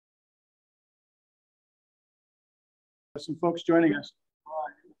some folks joining us.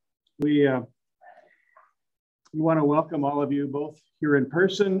 We want to welcome all of you both here in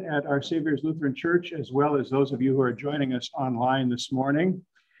person at Our Saviors Lutheran Church, as well as those of you who are joining us online this morning.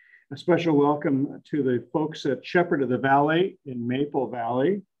 A special welcome to the folks at Shepherd of the Valley in Maple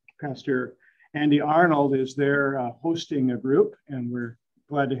Valley. Pastor Andy Arnold is there hosting a group, and we're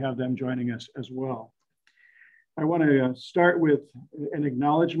glad to have them joining us as well. I want to start with an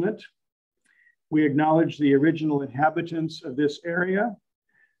acknowledgement. We acknowledge the original inhabitants of this area,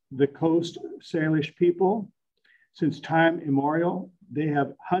 the Coast Salish people. Since time immemorial, they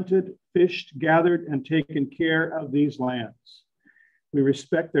have hunted, fished, gathered, and taken care of these lands. We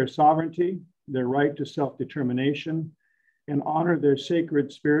respect their sovereignty, their right to self-determination, and honor their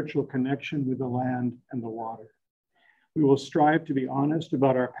sacred spiritual connection with the land and the water. We will strive to be honest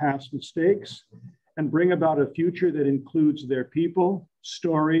about our past mistakes and bring about a future that includes their people,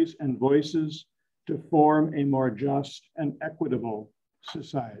 stories, and voices to form a more just and equitable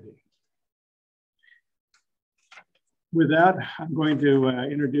society. With that, I'm going to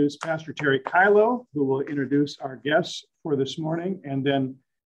introduce Pastor Terry Kylo, who will introduce our guests for this morning. And then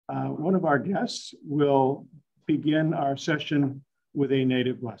one of our guests will begin our session with a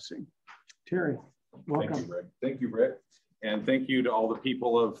native blessing. Terry, welcome. Thank you, Rick. Thank you, Rick. And thank you to all the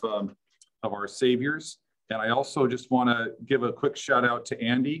people of Our Saviors. And I also just want to give a quick shout out to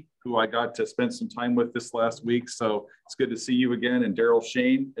Andy, who I got to spend some time with this last week. So it's good to see you again, and Daryl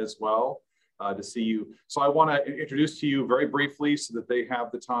Shane as well, to see you. So I want to introduce to you very briefly so that they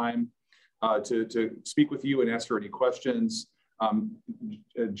have the time to speak with you and answer any questions.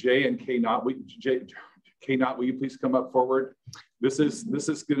 Jay and Knott, Knott, will you please come up forward? This is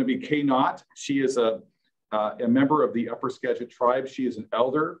going to be Knott. She is a member of the Upper Skagit Tribe. She is an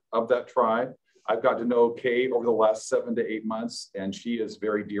elder of that tribe. I've got to know Kay over the last 7 to 8 months, and she is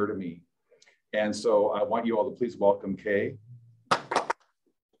very dear to me. And so I want you all to please welcome Kay. And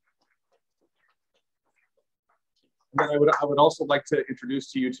then I would also like to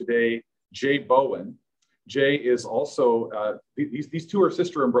introduce to you today Jay Bowmen. Jay is also, these two are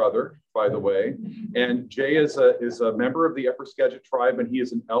sister and brother, by the way. And Jay is a member of the Upper Skagit Tribe, and he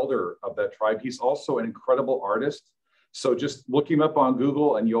is an elder of that tribe. He's also an incredible artist. So just look him up on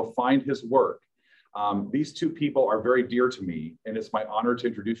Google and you'll find his work. These two people are very dear to me, and it's my honor to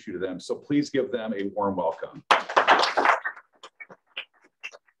introduce you to them. So please give them a warm welcome.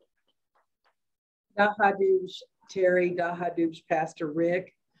 Dahaduj Terry, Dahaduj Pastor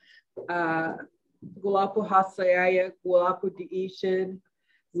Rick, Gulapu Hasayaya, Gulapu Diishin.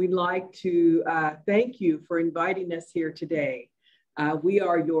 We'd like to thank you for inviting us here today. We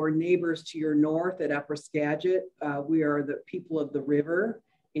are your neighbors to your north at Upper Skagit. We are the people of the river.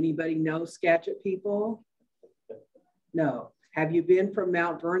 Anybody know Skagit people? No. Have you been from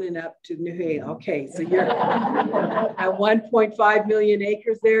Mount Vernon up to New Haven? Okay, so you're at 1.5 million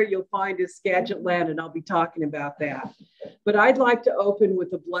acres there. You'll find is Skagit land, and I'll be talking about that. But I'd like to open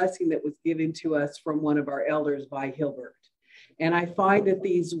with a blessing that was given to us from one of our elders by Hilbert. And I find that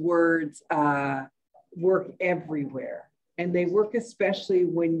these words work everywhere. And they work especially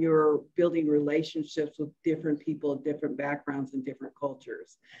when you're building relationships with different people, different backgrounds, and different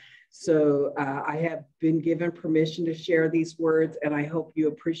cultures. So I have been given permission to share these words, and I hope you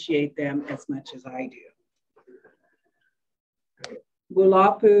appreciate them as much as I do.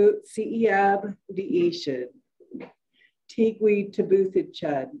 Gulapu Si'iyab Diishid, Tigwi Tabuthid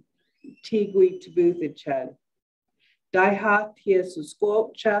Tigwi Tabuthid Daiha Tia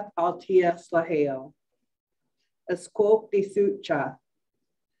Suskop Chat Altia Slaheo. Askop de Sucha,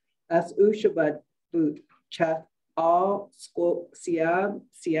 as Ushabad Boot Chat, all Skop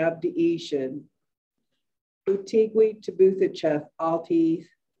Siab de Ishan, Utigwi Tabuthacheth, Alti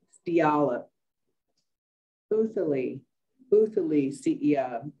Stiala, Uthali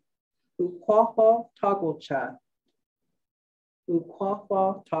Siab, Ukwafa Togglecha,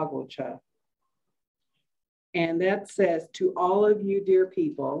 Ukwafa Togglecha. And that says, to all of you, dear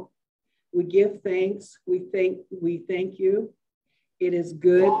people, we give thanks. We thank you. It is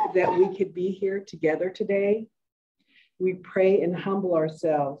good that we could be here together today. We pray and humble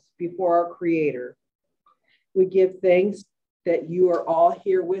ourselves before our Creator. We give thanks that you are all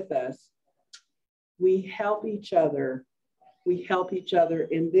here with us. We help each other. We help each other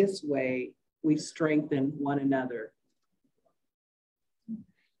in this way. We strengthen one another.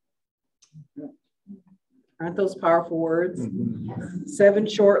 Aren't those powerful words? 7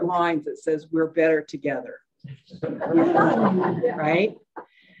 short lines that says we're better together, right?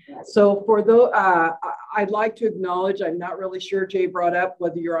 So for those, I'd like to acknowledge, I'm not really sure Jay brought up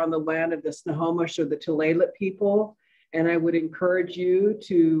whether you're on the land of the Snohomish or the Tulalip people, and I would encourage you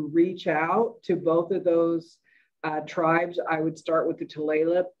to reach out to both of those tribes, I would start with the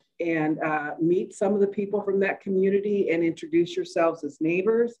Tulalip and meet some of the people from that community and introduce yourselves as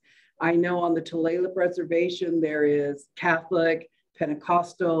neighbors. I know on the Tulalip Reservation, there is Catholic,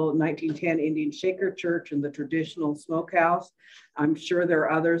 Pentecostal, 1910 Indian Shaker Church, and the traditional smokehouse. I'm sure there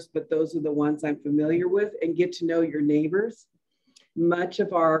are others, but those are the ones I'm familiar with, and get to know your neighbors. Much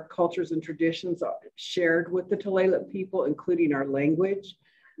of our cultures and traditions are shared with the Tulalip people, including our language.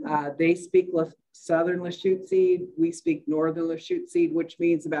 They speak Southern Lushootseed, we speak Northern Lushootseed, which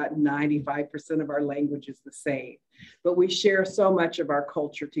means about 95% of our language is the same. But we share so much of our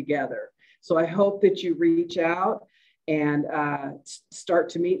culture together. So I hope that you reach out and start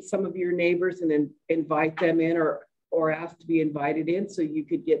to meet some of your neighbors and then invite them in or ask to be invited in so you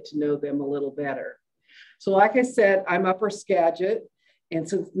could get to know them a little better. So like I said, I'm Upper Skagit. And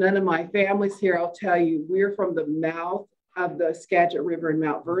since none of my family's here, I'll tell you, we're from the mouth of the Skagit River in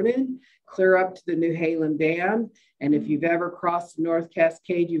Mount Vernon, clear up to the New Halem Dam. And if you've ever crossed the North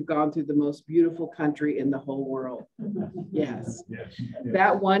Cascade, you've gone through the most beautiful country in the whole world. Yes.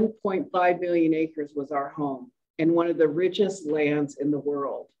 That 1.5 million acres was our home and one of the richest lands in the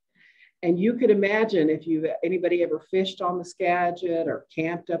world. And you could imagine if anybody ever fished on the Skagit or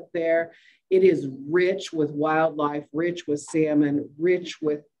camped up there, it is rich with wildlife, rich with salmon, rich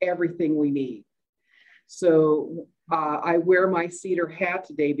with everything we need. So I wear my cedar hat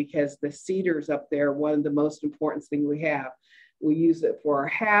today because the cedars up there, one of the most important things we have. We use it for our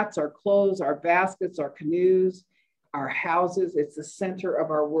hats, our clothes, our baskets, our canoes, our houses. It's the center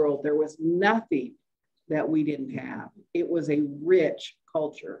of our world. There was nothing that we didn't have. It was a rich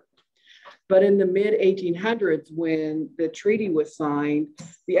culture. But in the mid-1800s, when the treaty was signed,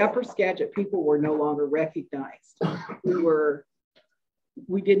 the Upper Skagit people were no longer recognized.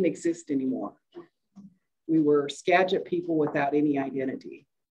 We didn't exist anymore. We were Skagit people without any identity.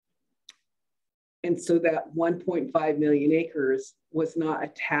 And so that 1.5 million acres was not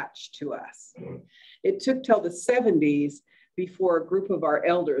attached to us. It took till the 70s before a group of our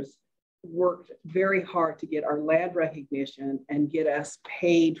elders worked very hard to get our land recognition and get us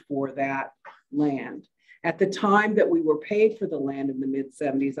paid for that land. At the time that we were paid for the land in the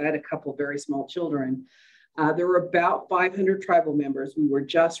mid-70s, I had a couple of very small children. There were about 500 tribal members. We were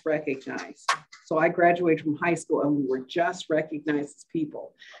just recognized. So I graduated from high school and we were just recognized as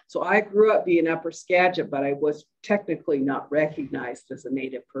people. So I grew up being Upper Skagit, but I was technically not recognized as a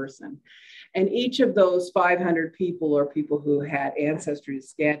Native person. And each of those 500 people or people who had ancestry to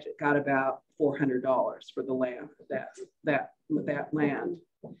Skagit got about $400 for the land, that land.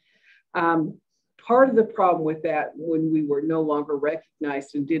 Part of the problem with that when we were no longer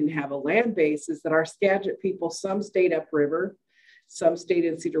recognized and didn't have a land base is that our Skagit people, some stayed upriver, some stayed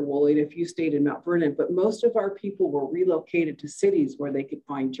in Cedar Woolley, and a few stayed in Mount Vernon, but most of our people were relocated to cities where they could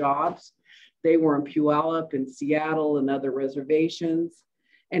find jobs. They were in Puyallup and Seattle and other reservations.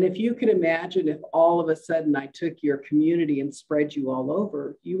 And if you could imagine if all of a sudden I took your community and spread you all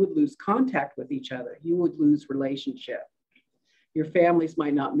over, you would lose contact with each other. You would lose relationship. Your families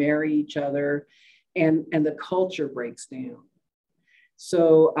might not marry each other, and the culture breaks down.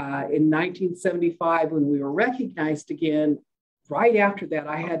 So in 1975, when we were recognized again, right after that,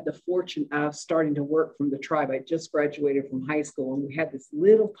 I had the fortune of starting to work from the tribe. I just graduated from high school and we had this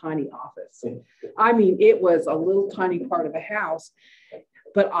little tiny office. I mean, it was a little tiny part of a house,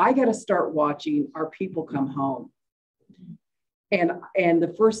 but I got to start watching our people come home. And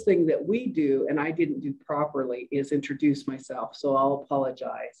the first thing that we do, and I didn't do properly, is introduce myself. So I'll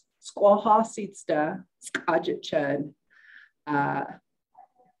apologize. Squaha Sitsta, Skagit Chud,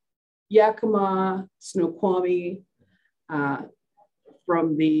 Yakima, Snoqualmie,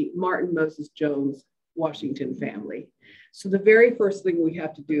 from the Martin Moses Jones Washington family. So the very first thing we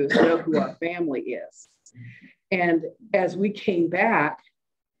have to do is know who our family is. And as we came back,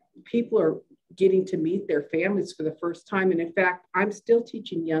 people are getting to meet their families for the first time. And in fact, I'm still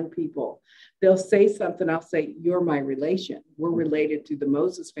teaching young people. They'll say something, I'll say, you're my relation. We're related to the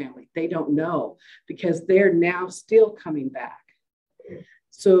Moses family. They don't know because they're now still coming back.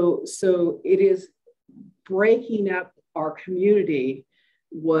 So it is breaking up our community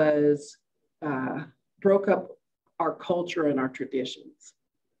was broke up our culture and our traditions.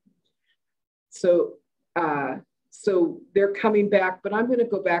 So they're coming back, but I'm going to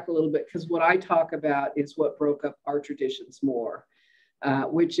go back a little bit because what I talk about is what broke up our traditions more,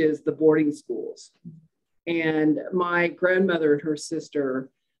 which is the boarding schools. And my grandmother and her sister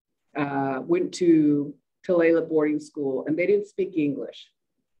went to Tulalip boarding school, and they didn't speak English.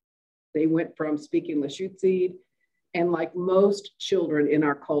 They went from speaking Lushootseed, and like most children in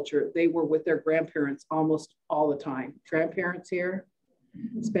our culture, they were with their grandparents almost all the time. Grandparents here?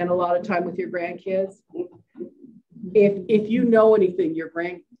 Spend a lot of time with your grandkids? If you know anything, your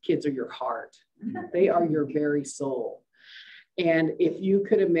grandkids are your heart. They are your very soul. And if you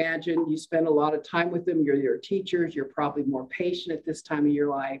could imagine, you spend a lot of time with them, you're their teachers, you're probably more patient at this time of your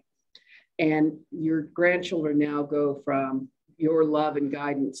life. And your grandchildren now go from your love and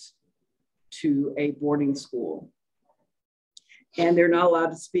guidance to a boarding school. And they're not allowed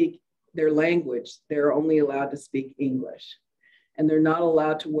to speak their language. They're only allowed to speak English. And they're not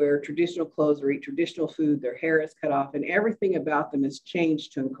allowed to wear traditional clothes or eat traditional food. Their hair is cut off and everything about them is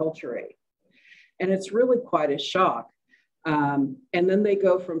changed to enculturate. And it's really quite a shock. And then they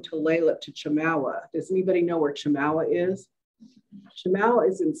go from Tulalip to Chemawa. Does anybody know where Chemawa is? Chemawa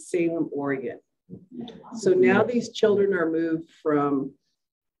is in Salem, Oregon. So now these children are moved from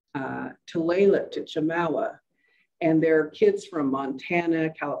Tulalip to Chemawa. And there are kids from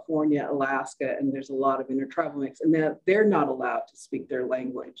Montana, California, Alaska, and there's a lot of intertribal mix. And they're not allowed to speak their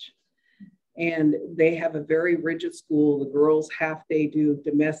language. And they have a very rigid school. The girls half day do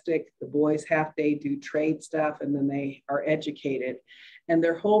domestic, the boys half day do trade stuff, and then they are educated. And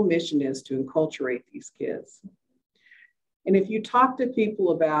their whole mission is to enculturate these kids. And if you talk to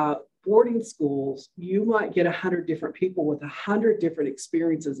people about boarding schools, you might get 100 different people with 100 different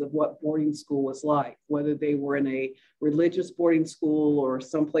experiences of what boarding school was like, whether they were in a religious boarding school or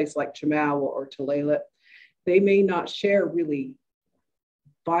someplace like Chemawa or Tulalip. They may not share really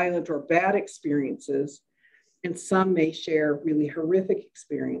violent or bad experiences, and some may share really horrific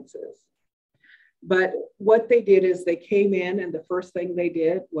experiences. But what they did is they came in and the first thing they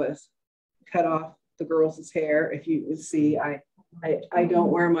did was cut off the girls' hair. If you see, I don't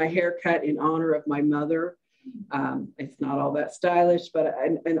wear my hair cut in honor of my mother. It's not all that stylish, but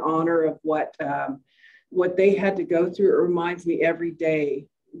in honor of what they had to go through. It reminds me every day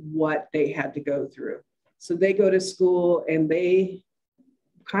what they had to go through. So they go to school and they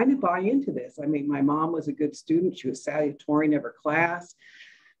kind of buy into this. I mean, my mom was a good student. She was salutatorian of her class.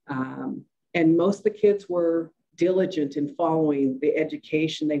 And most of the kids were diligent in following the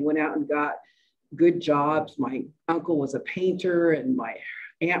education. They went out and got good jobs. My uncle was a painter and my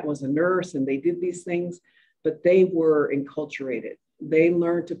aunt was a nurse, and they did these things, but they were enculturated. They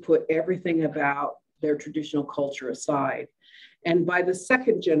learned to put everything about their traditional culture aside. And by the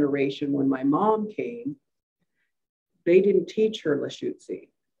second generation, when my mom came, they didn't teach her Lashutsi.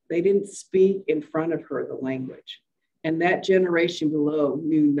 They didn't speak in front of her the language. And that generation below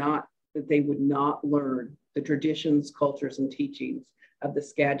knew not that they would not learn the traditions, cultures, and teachings of the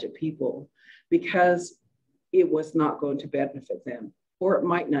Skagit people, because it was not going to benefit them, or it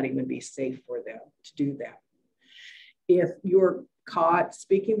might not even be safe for them to do that. If you're caught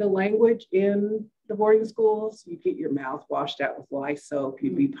speaking the language in the boarding schools, you get your mouth washed out with lye soap,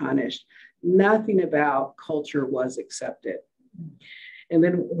 you'd be punished. Nothing about culture was accepted. And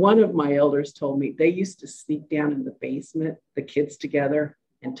then one of my elders told me they used to sneak down in the basement, the kids together,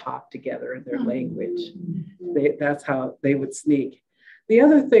 and talk together in their language. That's how they would sneak. The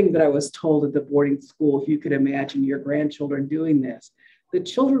other thing that I was told at the boarding school, if you could imagine your grandchildren doing this, the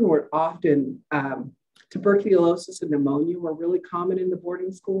children were often, tuberculosis and pneumonia were really common in the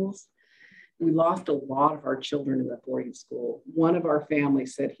boarding schools. We lost a lot of our children in the boarding school. One of our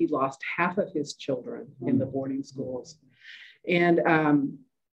families said he lost half of his children in the boarding schools. And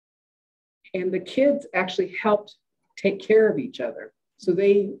the kids actually helped take care of each other. So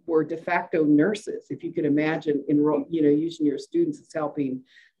they were de facto nurses, if you could imagine, using your students as helping.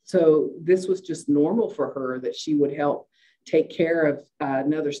 So this was just normal for her that she would help take care of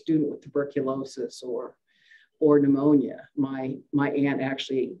another student with tuberculosis or pneumonia. My aunt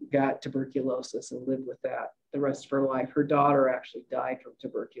actually got tuberculosis and lived with that the rest of her life. Her daughter actually died from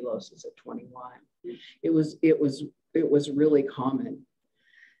tuberculosis at 21. It was really common.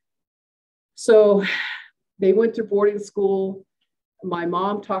 So they went to boarding school. My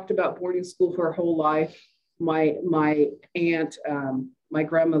mom talked about boarding school for her whole life. My aunt, my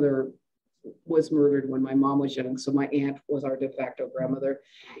grandmother was murdered when my mom was young. So my aunt was our de facto grandmother.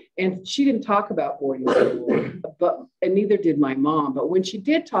 And she didn't talk about boarding school, and neither did my mom. But when she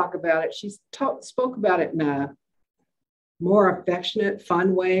did talk about it, she spoke about it in a more affectionate,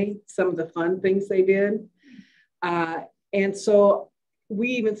 fun way, some of the fun things they did. And so we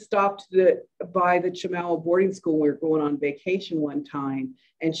even stopped by the Chemawa boarding school when we were going on vacation one time,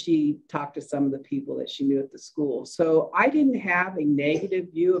 and she talked to some of the people that she knew at the school. So I didn't have a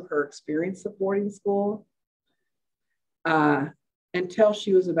negative view of her experience of boarding school until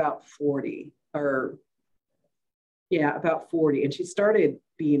she was about 40, about 40. And she started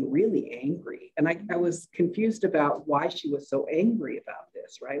being really angry. And I was confused about why she was so angry about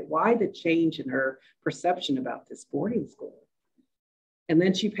this, right? Why the change in her perception about this boarding school? And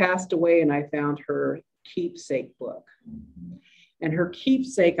then she passed away, and I found her keepsake book. And her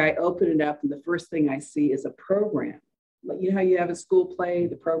keepsake, I open it up, and the first thing I see is a program. You know how you have a school play,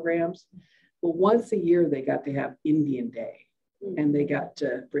 the programs? Well, once a year, they got to have Indian Day, and they got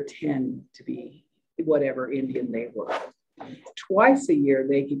to pretend to be whatever Indian they were. Twice a year,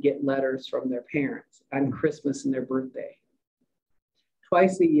 they could get letters from their parents on Christmas and their birthday.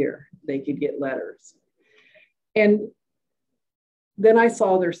 Twice a year, they could get letters. And then I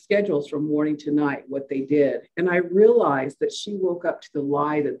saw their schedules from morning to night, what they did. And I realized that she woke up to the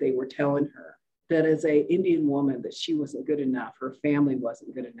lie that they were telling her, that as an Indian woman, that she wasn't good enough. Her family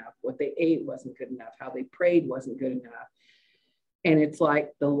wasn't good enough. What they ate wasn't good enough. How they prayed wasn't good enough. And it's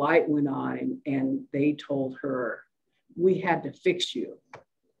like the light went on, and they told her, we had to fix you.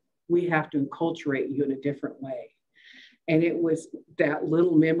 We have to enculturate you in a different way. And it was that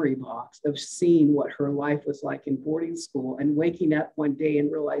little memory box of seeing what her life was like in boarding school and waking up one day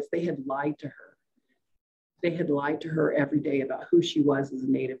and realize they had lied to her. They had lied to her every day about who she was as a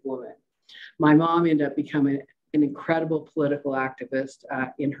Native woman. My mom ended up becoming an incredible political activist.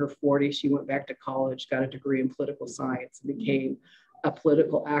 In her 40s, she went back to college, got a degree in political science, and became a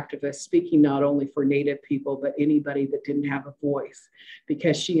political activist, speaking not only for Native people, but anybody that didn't have a voice,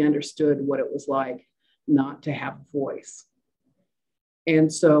 because she understood what it was like not to have a voice.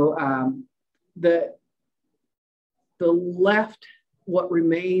 And so the left, what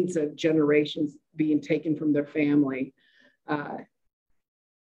remains of generations being taken from their family.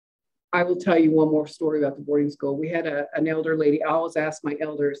 I will tell you one more story about the boarding school. We had an elder lady. I always ask my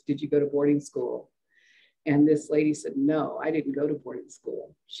elders, did you go to boarding school? And this lady said, no, I didn't go to boarding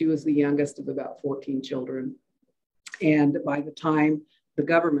school. She was the youngest of about 14 children. And by the time the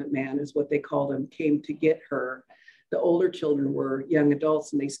government man, is what they called him, came to get her, the older children were young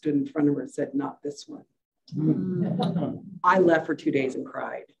adults, and they stood in front of her and said, not this one. I left for 2 days and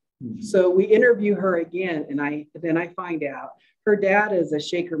cried. So we interview her again, and then I find out her dad is a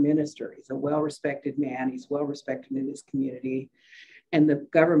Shaker minister. He's a well-respected man. He's well-respected in his community. And the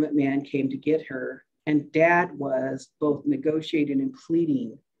government man came to get her, and dad was both negotiating and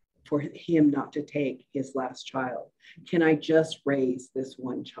pleading for him not to take his last child. Can I just raise this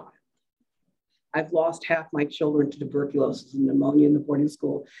one child? I've lost half my children to tuberculosis and pneumonia in the boarding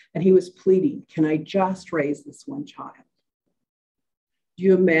school. And he was pleading, can I just raise this one child? Do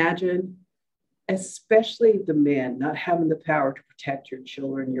you imagine, especially the men, not having the power to protect your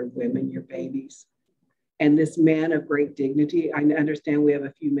children, your women, your babies? And this man of great dignity, I understand we have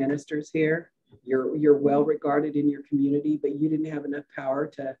a few ministers here. You're well regarded in your community, but you didn't have enough power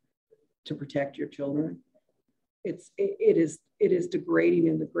to protect your children. It is degrading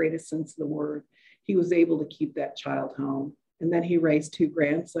in the greatest sense of the word. He was able to keep that child home. And then he raised 2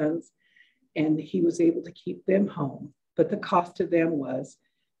 grandsons, and he was able to keep them home. But the cost to them was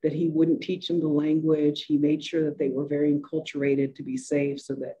that he wouldn't teach them the language. He made sure that they were very enculturated to be safe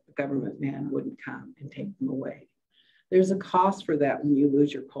so that the government man wouldn't come and take them away. There's a cost for that when you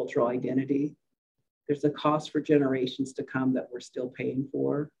lose your cultural identity. There's a cost for generations to come that we're still paying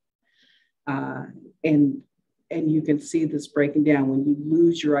for. And you can see this breaking down when you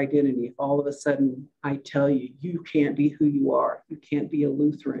lose your identity. All of a sudden, I tell you, you can't be who you are. You can't be a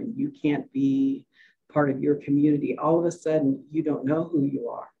Lutheran. You can't be part of your community. All of a sudden, you don't know who you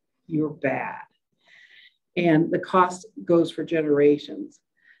are. You're bad. And the cost goes for generations.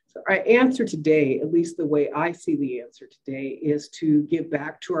 So our answer today, at least the way I see the answer today, is to give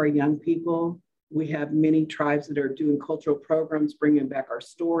back to our young people. We have many tribes that are doing cultural programs, bringing back our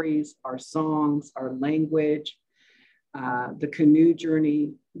stories, our songs, our language, the canoe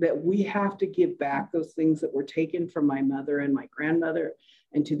journey, that we have to give back those things that were taken from my mother and my grandmother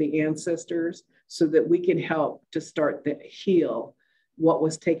and to the ancestors, so that we can help to start to heal what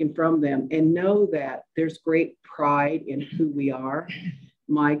was taken from them, and know that there's great pride in who we are.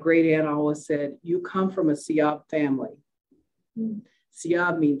 My great aunt always said, you come from a Siab family.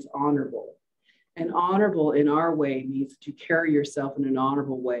 Siab means honorable. And honorable in our way means that you carry yourself in an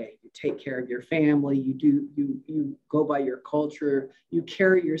honorable way. You take care of your family, you go by your culture, you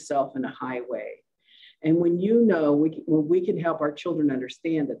carry yourself in a high way. And when you know, when we can help our children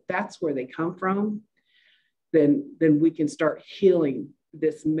understand that that's where they come from, then we can start healing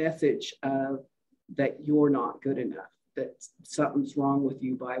this message of that you're not good enough, that something's wrong with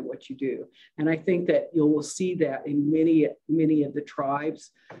you by what you do. And I think that you will see that in many of the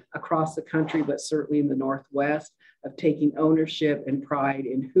tribes across the country, but certainly in the Northwest, of taking ownership and pride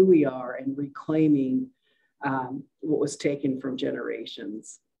in who we are and reclaiming what was taken from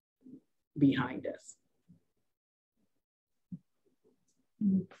generations behind us.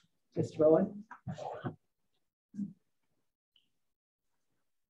 Mr. Bowen?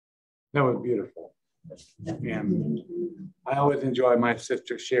 That was beautiful. And I always enjoy my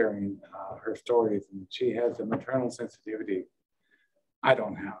sister sharing her stories, and she has a maternal sensitivity I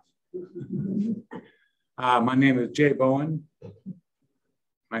don't have. My name is Jay Bowmen.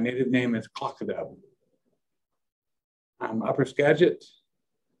 My native name is Clockadub. I'm Upper Skagit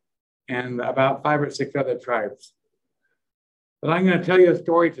and about 5 or 6 other tribes. But I'm going to tell you a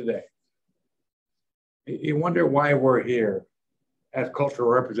story today. You wonder why we're here as cultural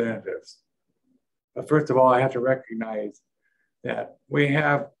representatives. But first of all, I have to recognize that we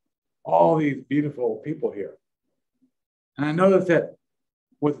have all these beautiful people here. And I notice that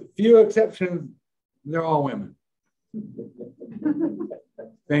with few exceptions, they're all women.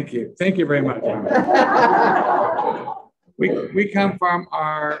 Thank you. Thank you very much. We come from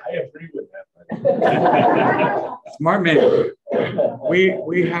our... I agree with that. Smart man.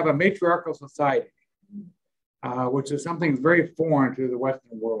 We have a matriarchal society, which is something very foreign to the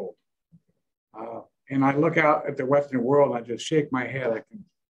Western world. And I look out at the Western world and I just shake my head.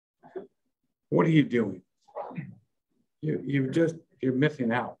 What are you doing? You're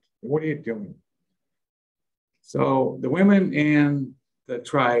missing out. What are you doing? So the women in the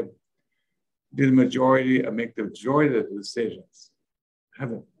tribe make the majority of the decisions,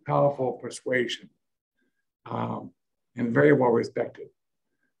 have a powerful persuasion, and very well respected.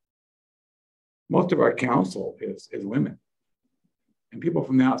 Most of our council is women. And people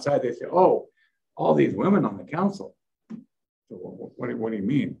from the outside, they say, oh, all these women on the council. So what do you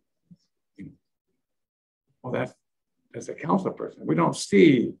mean? Well, that's a council person. We don't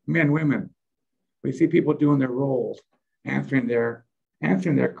see men, women. We see people doing their roles, answering their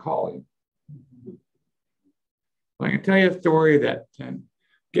calling. I can tell you a story that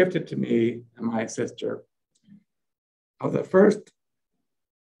gifted to me and my sister of the first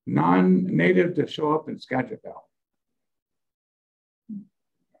non-native to show up in Skagit Valley.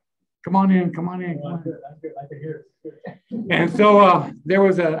 Come on in, come on in. Come on. I can hear it. And so there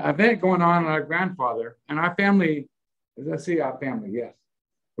was an event going on with our grandfather and our family. Let's see our family, yes.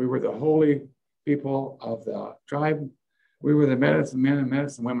 We were the holy people of the tribe. We were the medicine men and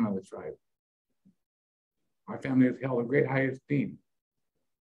medicine women of the tribe. Our family has held in great high esteem.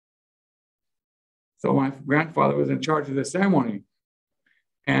 So my grandfather was in charge of the ceremony,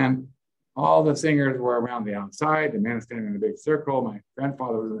 and all the singers were around the outside, the men standing in a big circle. My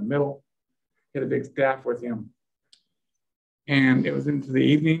grandfather was in the middle. He had a big staff with him. And it was into the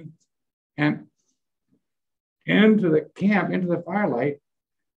evening, and into the camp, into the firelight,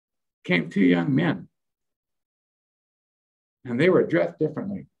 came 2 young men. And they were dressed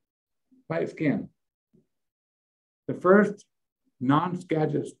differently, light skin. The first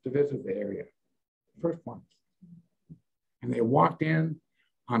non-Skagits to visit the area, first ones. And they walked in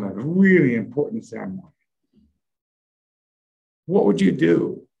on a really important ceremony. What would you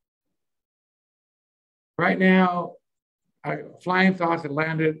do? Right now, a flying saucer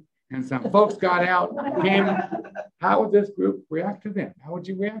landed and some folks got out and came. How would this group react to them? How would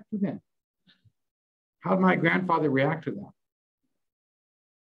you react to them? How did my grandfather react to them?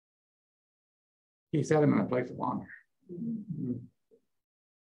 He set them in a place of honor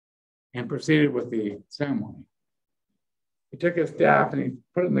and proceeded with the ceremony. He took his staff and he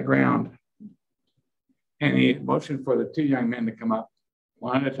put it in the ground, and he motioned for the 2 young men to come up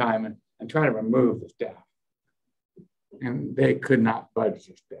one at a time and try to remove the staff. And they could not budge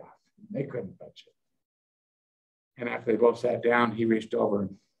the staff. They couldn't budge it. And after they both sat down, he reached over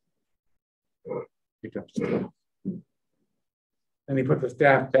and picked up the staff. Then he put the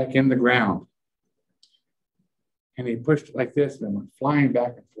staff back in the ground. And he pushed it like this and went flying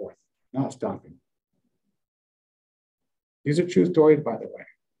back and forth, not stopping. These are true stories, by the way.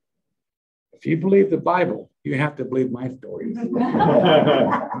 If you believe the Bible, you have to believe my stories.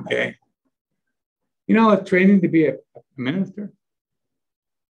 Okay? You know, it's training to be a minister.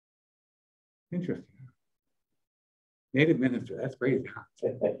 Interesting. Native minister, that's crazy.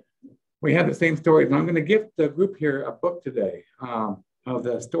 We have the same stories. And I'm going to give the group here a book today of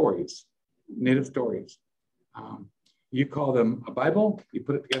the stories, native stories. You call them a Bible. You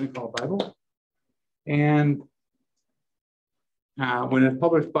put it together and call it a Bible. And when it's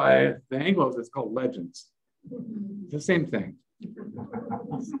published by the Anglos, it's called legends. It's the same thing.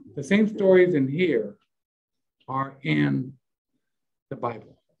 The same stories in here are in the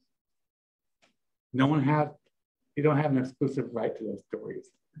Bible. You don't have an exclusive right to those stories.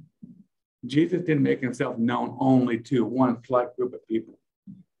 Jesus didn't make himself known only to one select group of people.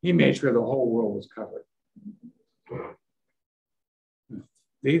 He made sure the whole world was covered.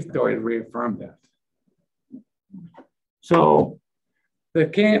 These stories reaffirm that. So the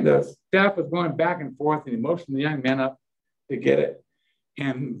staff was going back and forth, and he motioned the young men up to get it.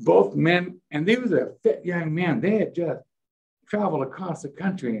 And both men, and they was a fit young man. They had just traveled across the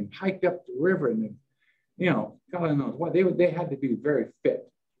country and hiked up the river, and God knows what they had to be very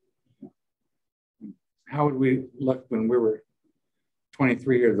fit. How would we look when we were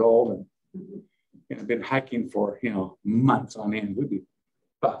 23 years old and been hiking for months on end? We'd be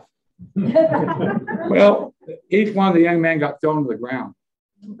buff. Well, each one of the young men got thrown to the ground,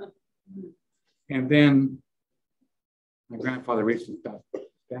 and then my grandfather reached his staff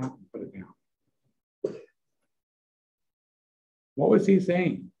and put it down. What was he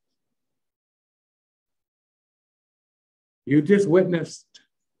saying? You just witnessed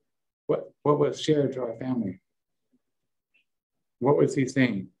what was shared to our family. What was he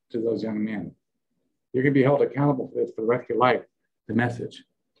saying to those young men? You're going to be held accountable for this for the rest of your life. The message.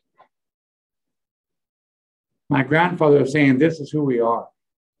 My grandfather was saying, this is who we are.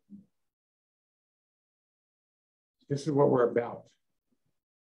 This is what we're about.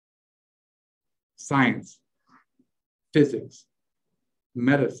 Science, physics,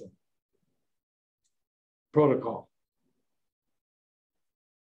 medicine, protocol.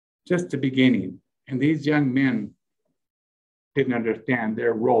 Just the beginning. And these young men didn't understand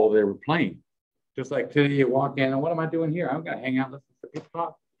their role they were playing. Just like today you walk in, and what am I doing here? I'm going to hang out, listen to people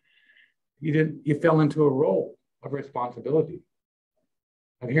talk. You fell into a role of responsibility,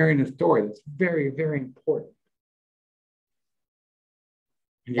 of hearing a story that's very, very important.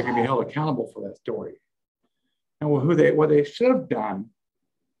 And you can be held accountable for that story. And what they should have done,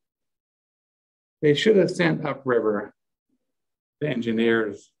 they should have sent upriver the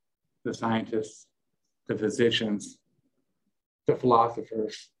engineers, the scientists, the physicians, the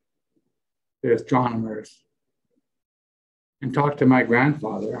philosophers, the astronomers, and talked to my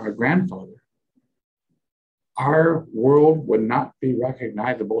grandfather, our grandfather. Our world would not be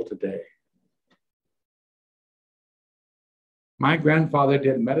recognizable today. My grandfather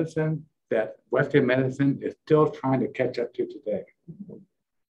did medicine that Western medicine is still trying to catch up to today.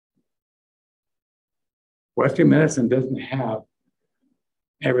 Western medicine doesn't have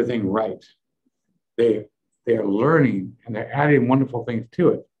everything right. They are learning and they're adding wonderful things to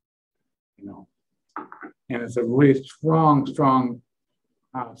it, And it's a really strong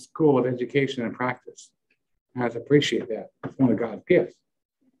school of education and practice. And I appreciate that. It's one of God's gifts.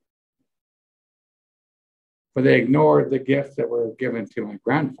 But they ignored the gifts that were given to my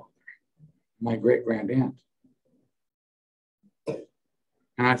grandfather, my great-grandaunt.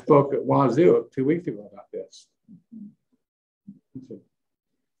 And I spoke at Wazoo 2 weeks ago about this. I said,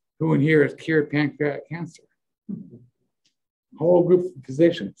 who in here has cured pancreatic cancer? Whole group of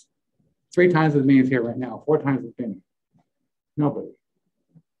physicians. 3 times as many as here right now, 4 times as many. Nobody.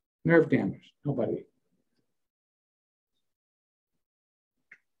 Nerve damage, nobody.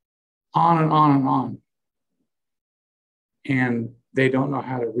 On and on and on. And they don't know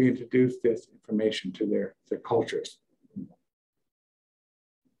how to reintroduce this information to their cultures.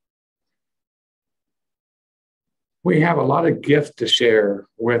 We have a lot of gifts to share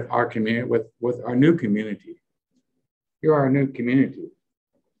with our community, with our new community. You're our new community.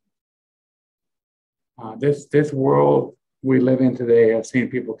 This world we live in today, I've seen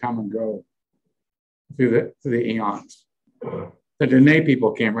people come and go through the eons. The Dene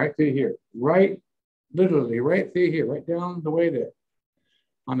people came right through here, literally right through here, right down the way there,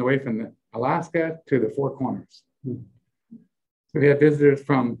 on the way from Alaska to the Four Corners. So we had visitors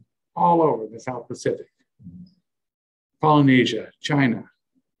from all over the South Pacific, Polynesia, China,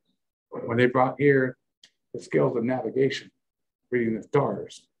 when they brought here the skills of navigation, reading the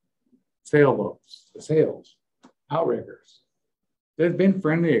stars, sailboats, the sails, outriggers. There's been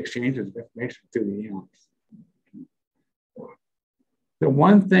friendly exchanges of information through the eons. The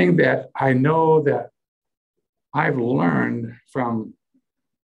one thing that I know that I've learned from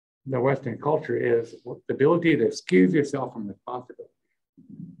the Western culture is the ability to excuse yourself from responsibility.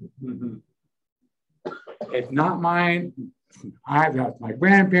 Mm-hmm. It's not mine. I've got my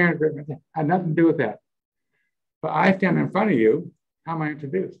grandparents, I had nothing to do with that. But I stand in front of you. How am I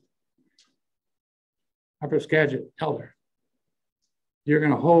introduced? Upper Skagit elder. You're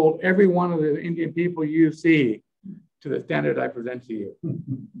going to hold every one of the Indian people you see to the standard I present to you.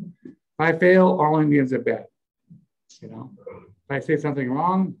 If I fail, all Indians are bad. If I say something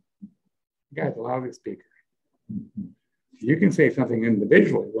wrong, the guy's a lousy speaker. You can say something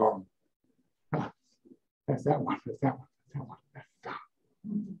individually wrong. That's that one. That's that one. That's that one. That's that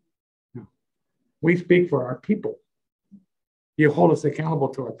one. No. We speak for our people. You hold us accountable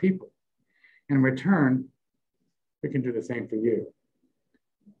to our people. In return, we can do the same for you.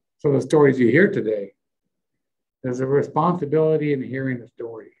 So the stories you hear today, there's a responsibility in hearing the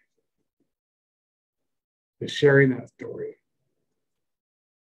story, to sharing that story.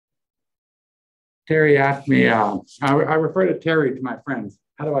 Terry asked me, I refer to Terry to my friends.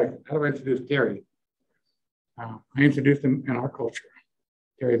 How do I introduce Terry? I introduced him in our culture.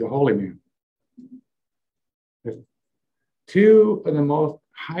 Terry, the holy man. There's two of the most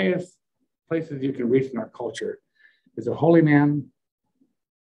highest places you can reach in our culture is a holy man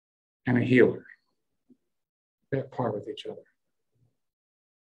and a healer. They're at par with each other.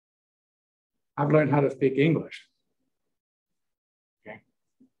 I've learned how to speak English. Okay.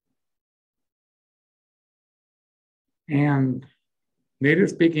 And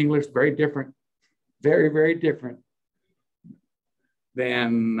natives speak English very different, very, very different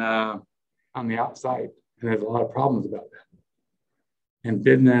than on the outside. And there's a lot of problems about that. In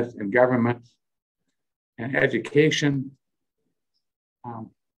business and government and education.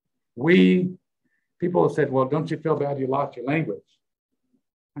 People have said, well, don't you feel bad you lost your language?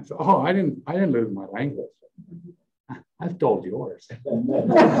 I said, oh, I didn't lose my language. I stole yours.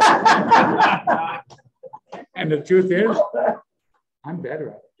 And the truth is, I'm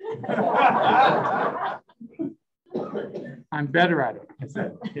better at it. I'm better at it. I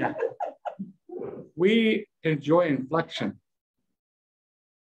said, yeah. We enjoy inflection.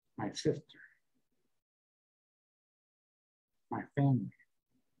 My sister, my family.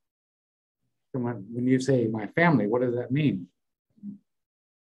 So when you say my family, what does that mean?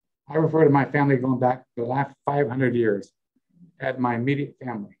 I refer to my family going back the last 500 years as my immediate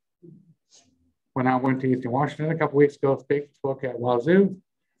family. When I went to Eastern Washington a couple weeks ago, spoke at Wazoo,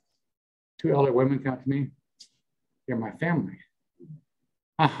 2 elder women come to me, you're my family.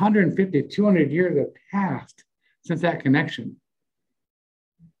 150, 200 years have passed since that connection.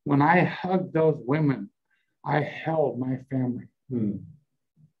 When I hugged those women, I held my family.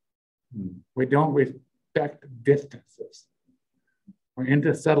 We don't respect distances. We're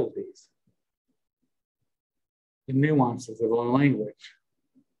into subtleties, the nuances of the language.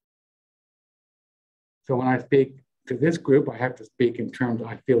 So when I speak to this group, I have to speak in terms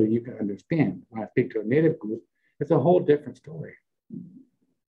I feel you can understand. When I speak to a native group, it's a whole different story.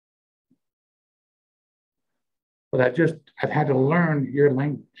 But I've had to learn your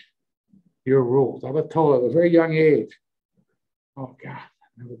language, your rules. I was told at a very young age, oh God,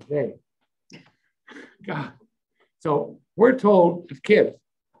 another day. God. So we're told as kids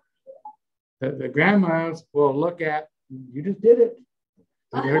that the grandmas will look at, you just did it.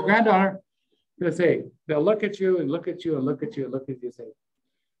 And your granddaughter, they'll look at you and look at you and look at you and look at you and say,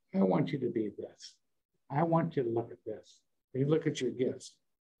 I want you to be this. I want you to look at this. They look at your gifts.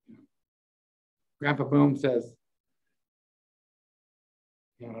 Grandpa Boom says,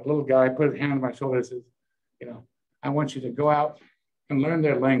 a little guy put his hand on my shoulder and says, I want you to go out and learn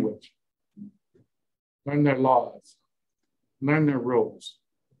their language, learn their laws, learn their rules,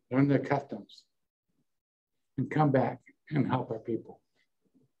 learn their customs, and come back and help our people.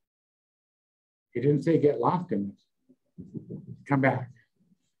 He didn't say get lost in it. Come back.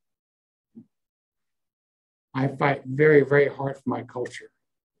 I fight very, very hard for my culture.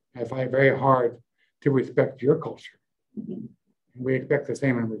 I fight very hard to respect your culture. We expect the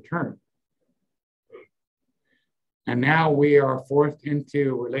same in return. And now we are forced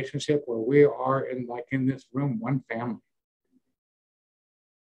into a relationship where we are in this room, one family.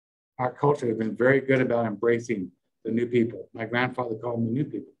 Our culture has been very good about embracing the new people. My grandfather called them the new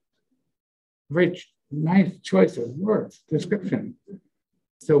people. Very nice choice of words, description.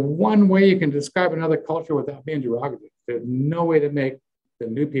 So one way you can describe another culture without being derogative. There's no way to make the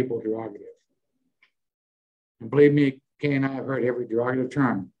new people derogative. And believe me, Kay and I have heard every derogative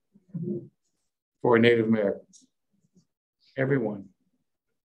term for Native Americans. Everyone,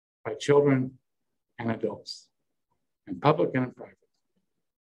 by children and adults, in public and in private.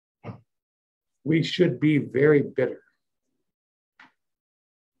 We should be very bitter.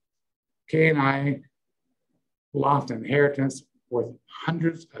 Kay and I lost an inheritance worth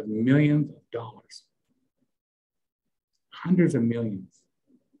hundreds of millions of dollars. Hundreds of millions.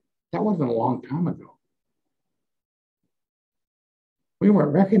 That wasn't a long time ago. We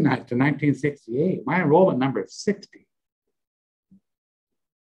weren't recognized in 1968. My enrollment number is 60.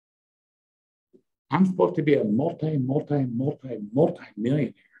 I'm supposed to be a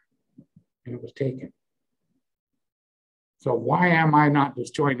multi-millionaire, and it was taken. So why am I not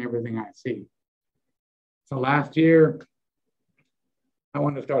destroying everything I see? So last year, I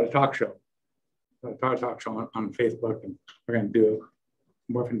wanted to start a talk show. So I started a talk show on Facebook, and we're going to do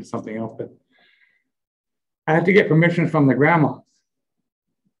it, morph into something else. But I had to get permission from the grandmas.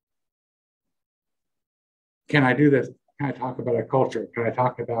 Can I do this? Can I talk about our culture? Can I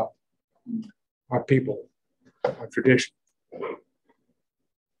talk about our people, our tradition?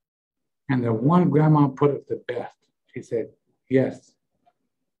 And the one grandma put it the best. She said, yes,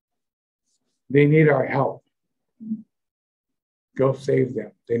 They need our help. Go save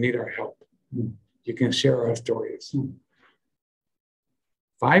them. They need our help. You can share our stories.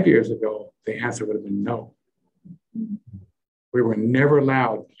 5 years ago, the answer would have been no. We were never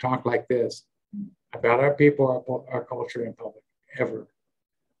allowed to talk like this about our people, our culture in public, ever.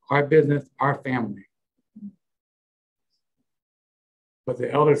 Our business, our family. But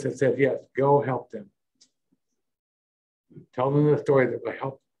the elders have said, yes, go help them. Tell them the story that will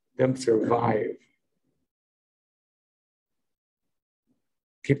help them survive.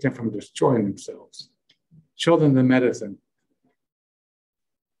 Keep them from destroying themselves. Show them the medicine.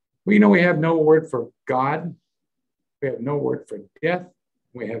 We know we have no word for God. We have no word for death.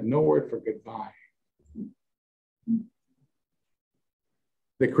 We have no word for goodbye.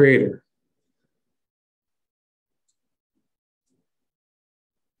 The Creator.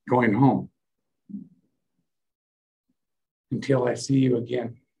 Going home. Until I see you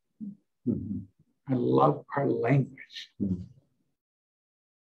again. I love our language.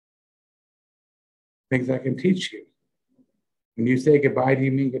 Things I can teach you. When you say goodbye, do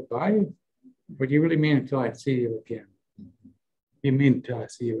you mean goodbye? Or do you really mean until I see you again? You mean until I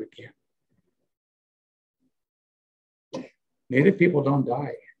see you again. Native people don't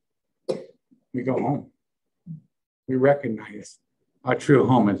die. We go home. We recognize our true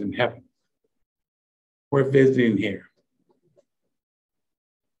home is in heaven. We're visiting here.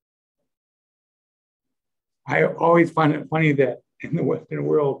 I always find it funny that in the Western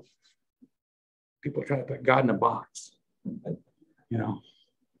world, people try to put God in a box. You know,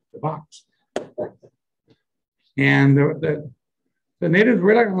 the box. And the natives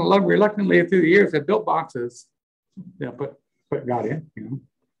reluctantly through the years have built boxes, you know, put God in, you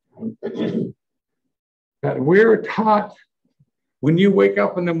know. That we're taught when you wake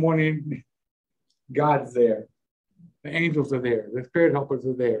up in the morning, God's there. The angels are there. The spirit helpers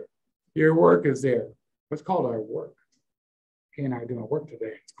are there. Your work is there. What's called our work. He and I are doing work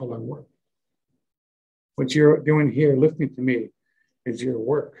today. It's called our work. What you're doing here, listening to me, is your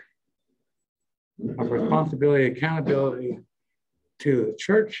work of responsibility, accountability to the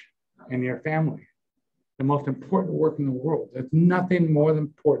church and your family. The most important work in the world. There's nothing more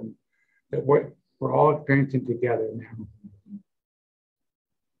important than what we're all experiencing together now.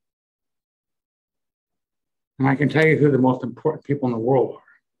 And I can tell you who the most important people in the world are.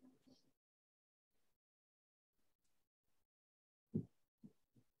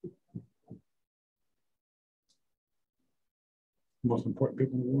 Most important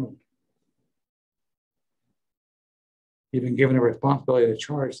people in the world. You've been given a responsibility to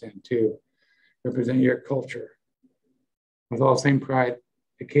charge them to represent your culture. With all the same pride,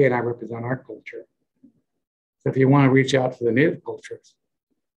 the Kay and I represent our culture. So if you want to reach out to the native cultures,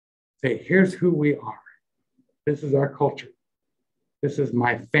 say, here's who we are. This is our culture. This is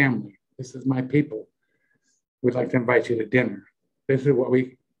my family. This is my people. We'd like to invite you to dinner. This is what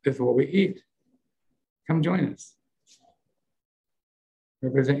we eat. Come join us.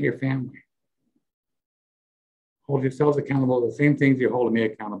 Represent your family. Hold yourselves accountable to the same things you're holding me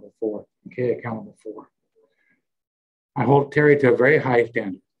accountable for, okay, accountable for. I hold Terry to a very high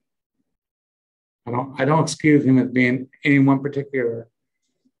standard. I don't excuse him as being any one particular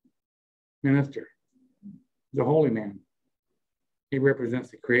minister. He's a holy man. He represents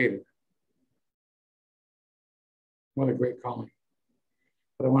the Creator. What a great calling.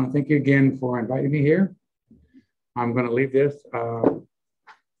 But I want to thank you again for inviting me here. I'm going to leave this to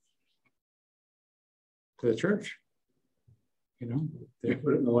the church. You know, They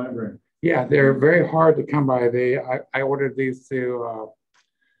put it in the library. Yeah, they're very hard to come by. I ordered these to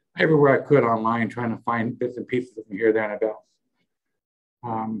everywhere I could online, trying to find bits and pieces from here, there, and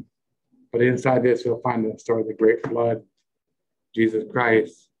about. But inside this, you'll find the story of the Great Flood, Jesus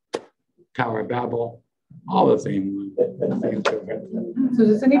Christ, Tower of Babel, all the same. So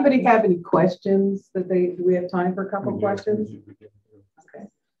does anybody have any questions do we have time for a couple questions?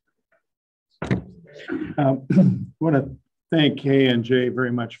 Okay. I want to thank Kay and Jay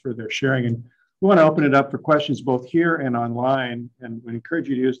very much for their sharing, and we want to open it up for questions both here and online, and we encourage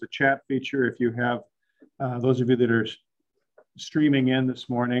you to use the chat feature if you have those of you that are streaming in this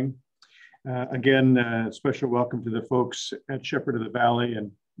morning. Again, special welcome to the folks at Shepherd of the Valley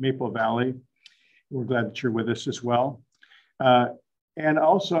and Maple Valley. We're glad that you're with us as well. And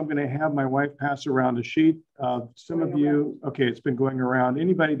also, I'm going to have my wife pass around a sheet. Some of you, okay, it's been going around.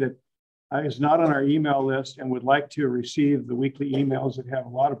 Anybody that is not on our email list and would like to receive the weekly emails that have a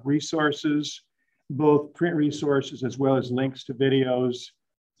lot of resources, both print resources as well as links to videos.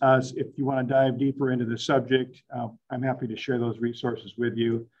 If you want to dive deeper into the subject, I'm happy to share those resources with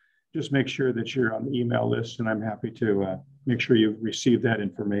you. Just make sure that you're on the email list, and I'm happy to make sure you receive that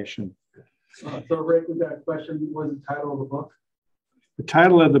information. So Rick, we've got a question. What's the title of the book? The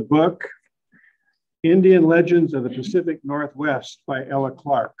title of the book, Indian Legends of the Pacific Northwest by Ella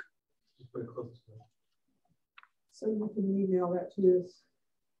Clark. So you can email that to us.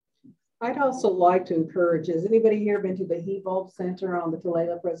 I'd also like to encourage, has anybody here been to the He-Bulb Center on the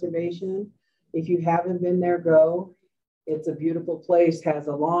Tulalip Reservation? If you haven't been there, go. It's a beautiful place, has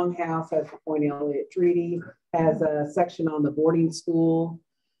a longhouse, has the Point Elliott Treaty, has a section on the boarding school.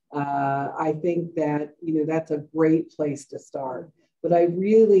 I think that, that's a great place to start. But I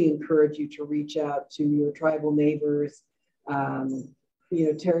really encourage you to reach out to your tribal neighbors.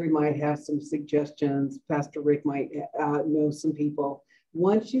 Terry might have some suggestions. Pastor Rick might know some people.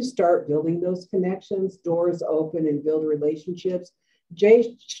 Once you start building those connections, doors open and build relationships.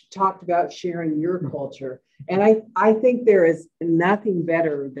 Jay talked about sharing your culture. And I think there is nothing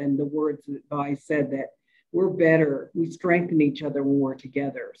better than the words that Vi said, that we're better. We strengthen each other when we're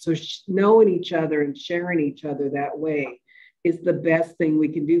together. So knowing each other and sharing each other that way is the best thing we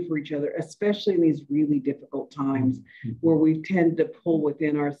can do for each other, especially in these really difficult times where we tend to pull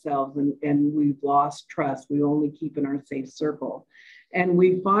within ourselves and we've lost trust. We only keep in our safe circle. And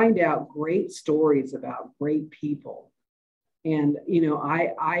we find out great stories about great people. And,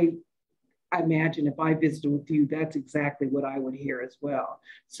 I imagine if I visited with you, that's exactly what I would hear as well.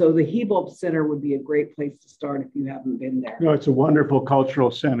 So the He-Bulb Center would be a great place to start if you haven't been there. No, it's a wonderful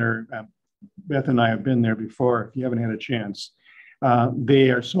cultural center. Beth and I have been there before, if you haven't had a chance. They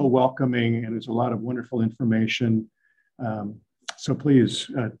are so welcoming, and there's a lot of wonderful information. So please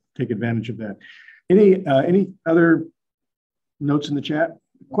take advantage of that. Any other notes in the chat?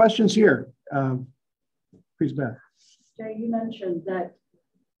 Questions here? Please, Beth. Jay, you mentioned that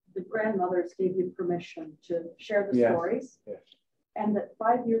the grandmothers gave you permission to share the stories, and that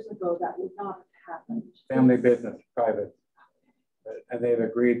 5 years ago that would not have happened. Family business, private, and they've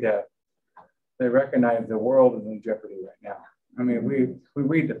agreed that they recognize the world is in jeopardy right now. I mean, we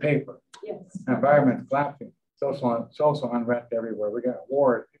read the paper. Yes. The environment's collapsing, social unrest everywhere. We got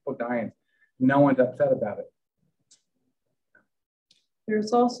wars, people dying. No one's upset about it.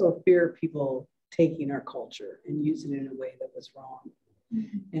 There's also a fear of people taking our culture and using it in a way that was wrong.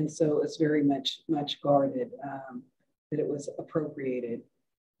 Mm-hmm. And so it's very much guarded that it was appropriated.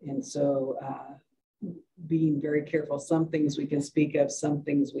 And so being very careful, some things we can speak of, some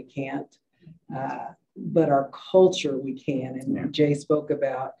things we can't. But our culture we can. And Jay spoke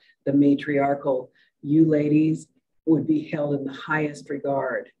about the matriarchal. You ladies would be held in the highest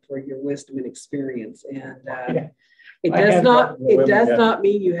regard for your wisdom and experience. And it does not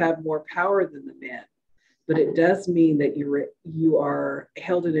mean you have more power than the men, but it does mean that you are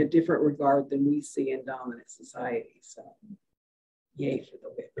held in a different regard than we see in dominant society. So yay for the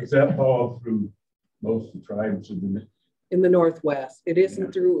women. Does that fall through most of the tribes in the Northwest? It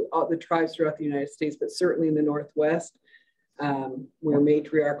isn't through all the tribes throughout the United States, but certainly in the Northwest, we're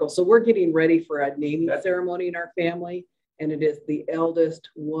matriarchal. So we're getting ready for a naming ceremony in our family. And it is the eldest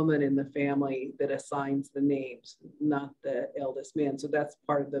woman in the family that assigns the names, not the eldest man. So that's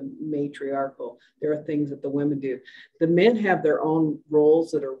part of the matriarchal. There are things that the women do. The men have their own roles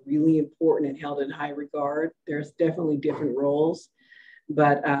that are really important and held in high regard. There's definitely different roles,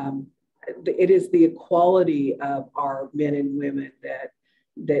 but it is the equality of our men and women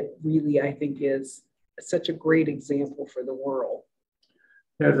that really, I think, is such a great example for the world.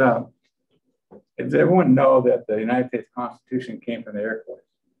 Does everyone know that the United States Constitution came from the Air Force?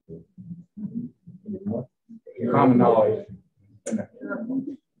 Common knowledge.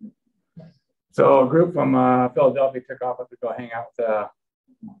 So a group from Philadelphia took off to go hang out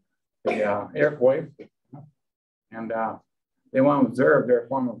with the Air Force, and they want to observe their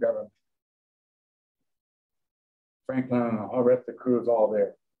form of government. Franklin and all the rest of the crew was all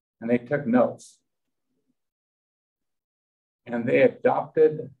there, and they took notes. And they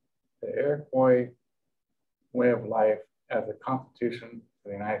adopted the Iroquois way of life as a constitution for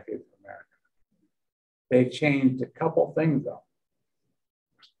the United States of America. They changed a couple things though.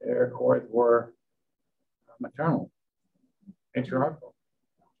 The Iroquois were maternal, patriarchal.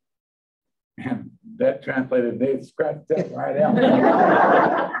 And that translated, they scratched that right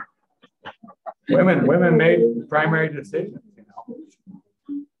out. Women made primary decisions,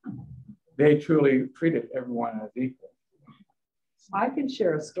 They truly treated everyone as equal. I can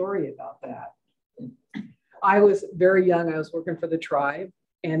share a story about that. I was very young. I was working for the tribe,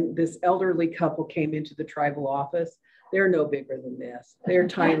 and this elderly couple came into the tribal office. They're no bigger than this. They're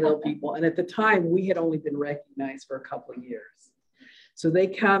tiny little people. And at the time, we had only been recognized for a couple of years. So they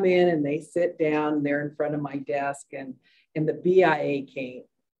come in and they sit down, and they're in front of my desk, and the BIA came.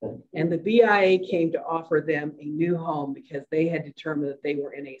 And the BIA came to offer them a new home because they had determined that they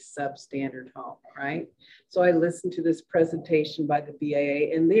were in a substandard home, right? So I listened to this presentation by the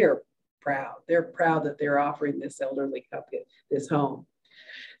BIA, and they're proud. They're proud that they're offering this elderly couple this home.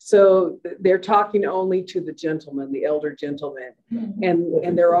 So they're talking only to the gentleman, the elder gentleman,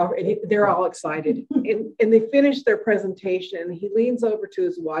 and they're all excited. And they finish their presentation, and he leans over to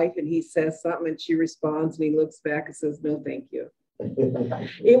his wife and he says something, and she responds, and he looks back and says, "No, thank you."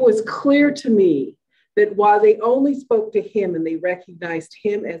 It was clear to me that while they only spoke to him and they recognized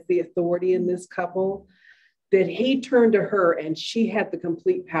him as the authority in this couple, that he turned to her and she had the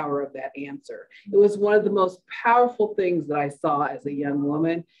complete power of that answer. It was one of the most powerful things that I saw as a young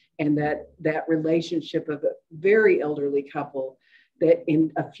woman, and that relationship of a very elderly couple, that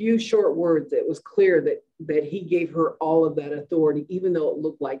in a few short words, it was clear that he gave her all of that authority, even though it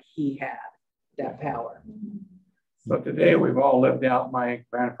looked like he had that power. So today we've all lived out my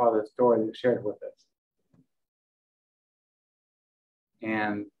grandfather's story that shared with us.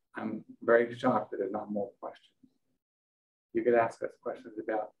 And I'm very shocked that there's not more questions. You could ask us questions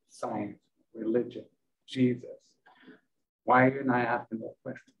about science, religion, Jesus. Why are you not asking those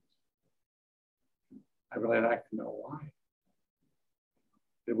questions? I really like to know why.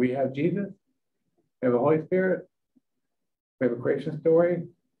 Did we have Jesus? We have the Holy Spirit. We have a creation story.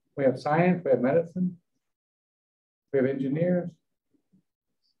 We have science. We have medicine. We have engineers,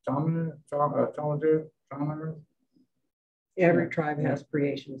 astronomers. Every tribe has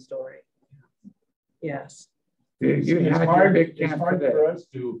creation story. Yes. It's hard for us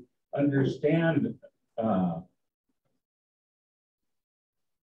to understand.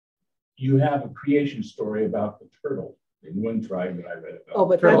 You have a creation story about the turtle in one tribe that I read about. Oh,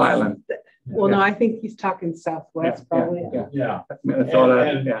 but Turtle Island. Well, no, I think he's talking Southwest, probably. Yeah.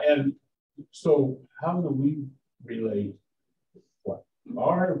 Minnesota. And so how do we relate what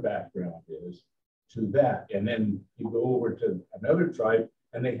our background is to that? And then you go over to another tribe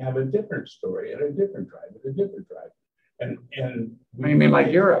and they have a different story, and a different tribe, and a different tribe. And you mean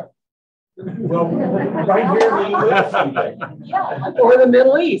like Europe? Well, right here in the US, Yeah. Or the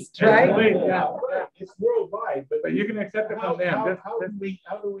Middle East, right? Yeah, it's worldwide, but you can accept it from them. How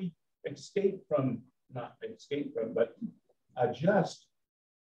do we escape from, not escape from, but adjust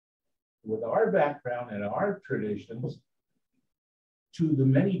with our background and our traditions to the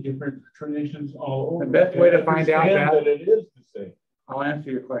many different traditions all over? The best way to find out that it is the same. I'll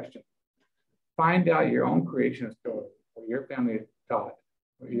answer your question. Find out your own creation story, what your family is taught,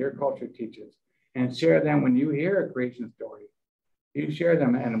 what your culture teaches, and share them. When you hear a creation story, you share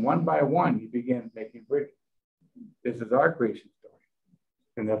them, and one by one, you begin making bridges. This is our creation story,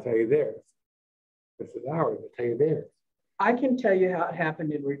 and they'll tell you theirs. This is ours, they'll tell you theirs. I can tell you how it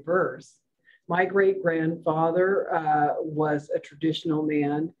happened in reverse. My great-grandfather was a traditional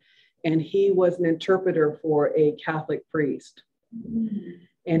man, and he was an interpreter for a Catholic priest.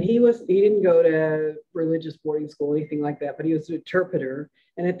 And he didn't go to religious boarding school, anything like that, but he was an interpreter.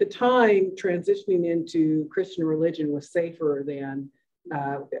 And at the time, transitioning into Christian religion was safer than,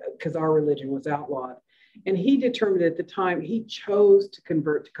 because our religion was outlawed. And he determined at the time, he chose to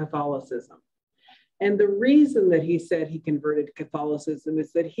convert to Catholicism. And the reason that he said he converted to Catholicism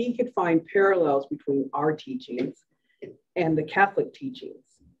is that he could find parallels between our teachings and the Catholic teachings.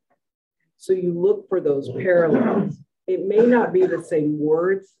 So you look for those parallels. It may not be the same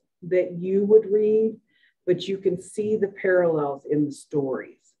words that you would read, but you can see the parallels in the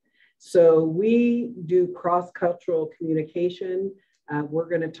stories. So we do cross-cultural communication. We're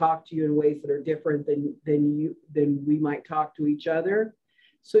going to talk to you in ways that are different than we might talk to each other.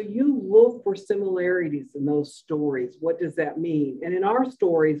 So you look for similarities in those stories. What does that mean? And in our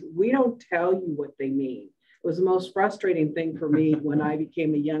stories, we don't tell you what they mean. It was the most frustrating thing for me when I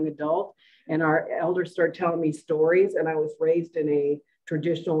became a young adult and our elders started telling me stories, and I was raised in a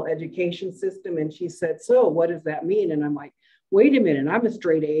traditional education system. And she said, "So what does that mean?" And I'm like, wait a minute, I'm a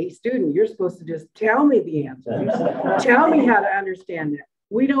straight A student. You're supposed to just tell me the answers. Tell me how to understand it.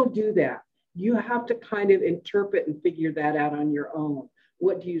 We don't do that. You have to kind of interpret and figure that out on your own.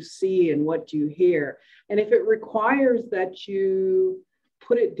 What do you see and what do you hear? And if it requires that you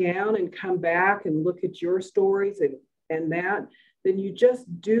put it down and come back and look at your stories and that, then you just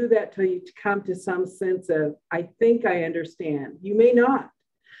do that till you come to some sense of, I think I understand. You may not.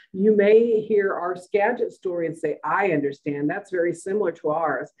 You may hear our Skagit story and say, I understand. That's very similar to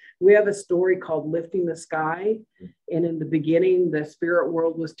ours. We have a story called Lifting the Sky. And in the beginning, the spirit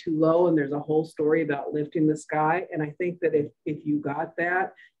world was too low, and there's a whole story about lifting the sky. And I think that if you got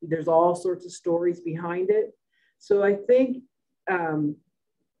that, there's all sorts of stories behind it. So I think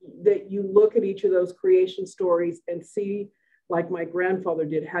that you look at each of those creation stories and see like my grandfather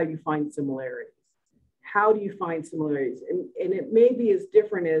did, how you find similarities. How do you find similarities? And it may be as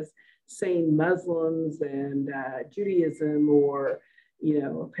different as saying Muslims and Judaism, or, you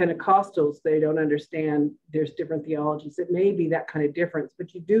know, Pentecostals, they don't understand there's different theologies. It may be that kind of difference,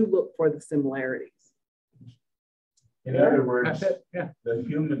 but you do look for the similarities. In other words, the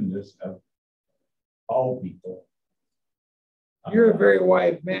humanness of all people. You're a very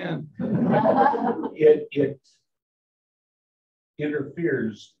wise man. It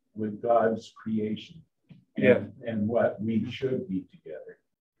interferes with God's creation and what we should be together.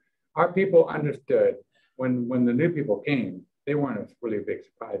 Our people understood when the new people came, they weren't a really big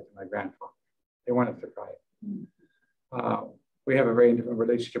surprise to my grandfather. They weren't a surprise. We have a very different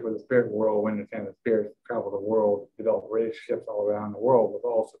relationship with the spirit world. We understand the spirits travel the world, develop relationships all around the world with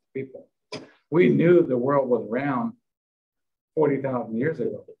all sorts of people. We knew the world was around 40,000 years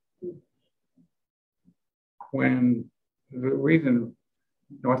ago. When the reason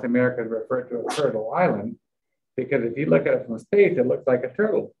North America is referred to as Turtle Island, because if you look at it from space, it looks like a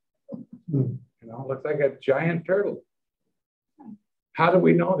turtle. You know, it looks like a giant turtle. How do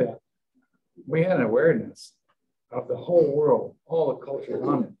we know that? We had an awareness of the whole world, all the cultures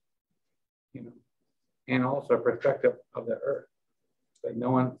on it, you know, and also a perspective of the earth that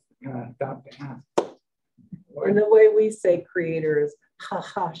no one kind of stopped to ask. And the way we say creator is ha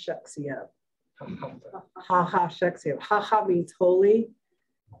ha shucks ya. Ha ha shucks ya. Ha ha means holy,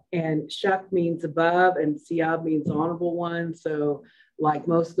 and shuk means above, and siab means honorable one. So like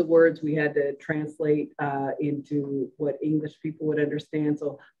most of the words, we had to translate into what English people would understand.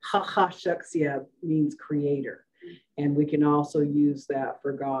 So ha ha shucks ya means creator. And we can also use that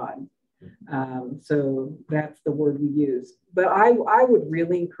for God. So that's the word we use. But I would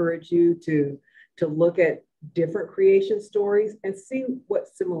really encourage you to look at different creation stories and see what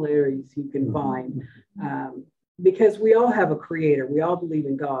similarities you can find. Because we all have a creator. We all believe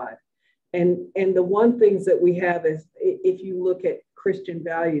in God. And the one things that we have is, if you look at Christian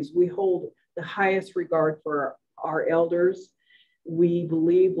values, we hold the highest regard for our elders. We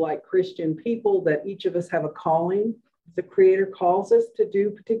believe, like Christian people, that each of us have a calling. The Creator calls us to do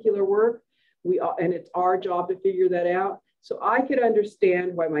particular work. And it's our job to figure that out. So I could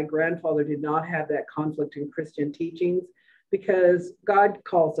understand why my grandfather did not have that conflict in Christian teachings, because God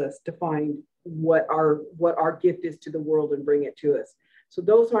calls us to find what our gift is to the world and bring it to us. So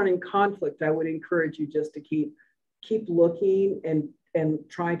those aren't in conflict. I would encourage you just to keep looking and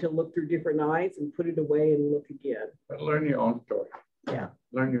trying to look through different eyes and put it away and look again. But learn your own story. Yeah.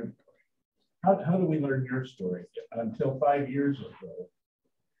 Learn your story. How do we learn your story? Until 5 years ago,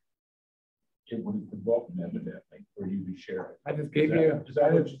 it was the Bowmen, evidently, for you to share it. I just gave you. Is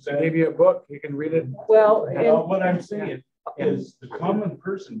that what you said? I gave you a book. You can read it. Well, what I'm saying is the common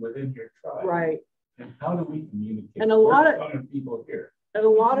person within your tribe. Right. And how do we communicate? And a lot of common people here. And a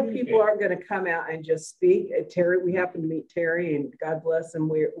lot of people aren't going to come out and just speak. Terry, we happen to meet Terry, and God bless him.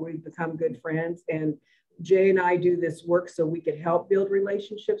 We've become good friends. And Jay and I do this work so we can help build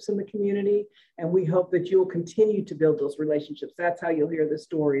relationships in the community. And we hope that you'll continue to build those relationships. That's how you'll hear the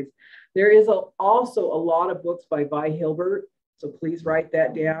stories. There is also a lot of books by Vi Hilbert. So please write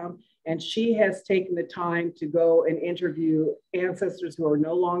that down. And she has taken the time to go and interview ancestors who are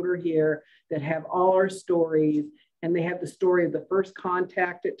no longer here, that have all our stories. And they have the story of the first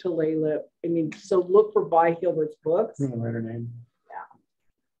contact at Tulalip. I mean, so look for Vi Hilbert's books. I'm gonna write her name.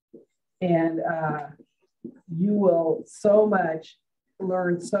 Yeah. And you will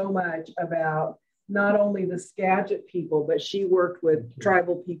learn so much about not only the Skagit people, but she worked with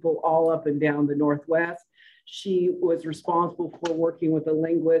tribal people all up and down the Northwest. She was responsible for working with a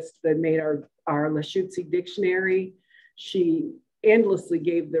linguist that made our Lashutsi dictionary. She endlessly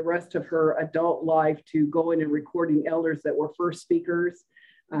gave the rest of her adult life to going and recording elders that were first speakers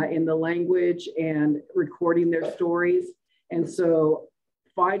in the language and recording their stories. And so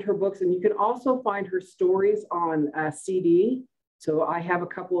find her books, and you can also find her stories on CD. So I have a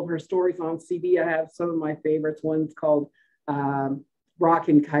couple of her stories on CD. I have some of my favorites. One's called Rock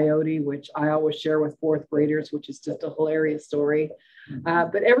and Coyote, which I always share with fourth graders, which is just a hilarious story.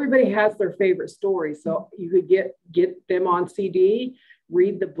 But everybody has their favorite story. So you could get them on CD,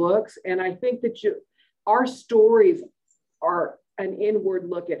 read the books. And I think that our stories are an inward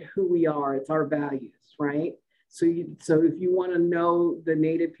look at who we are. It's our values, right? So if you want to know the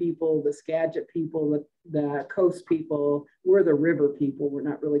Native people, the Skagit people, the coast people, we're the river people. We're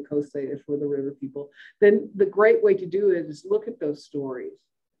not really coast natives, we're the river people. Then the great way to do it is look at those stories.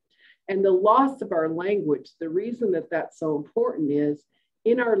 And the loss of our language, the reason that that's so important is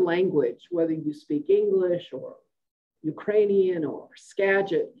in our language, whether you speak English or Ukrainian or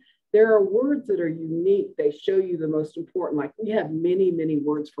Skagit, there are words that are unique. They show you the most important, like we have many, many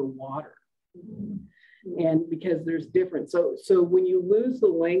words for water. And because there's different. So when you lose the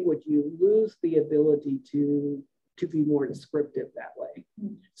language, you lose the ability to be more descriptive that way.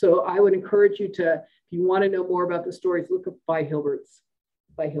 So I would encourage you to, if you want to know more about the stories, look up by Hilbert's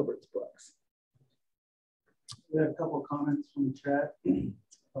books. We had a couple of comments from the chat.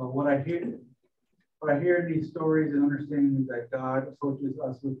 What I hear in these stories and understanding is that God approaches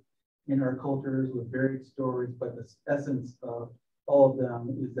us in our cultures with varied stories, but the essence of all of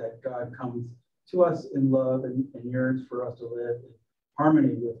them is that God comes to us in love and yearns for us to live in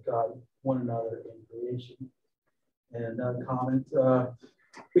harmony with God, one another in creation. And comments,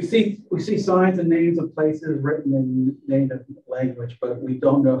 we see signs and names of places written in native language, but we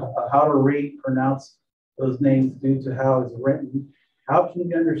don't know how to read, pronounce those names due to how it's written. How can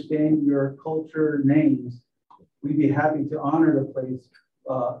you understand your culture names? We'd be happy to honor the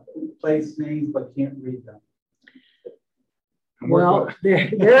place names, but can't read them. Well,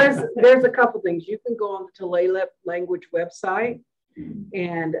 there's a couple things. You can go on the Tulalip language website,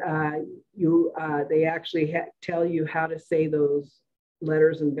 and they actually tell you how to say those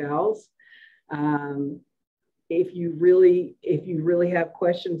letters and vowels. If you really have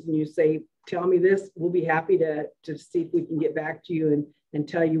questions and you say, tell me this, we'll be happy to see if we can get back to you and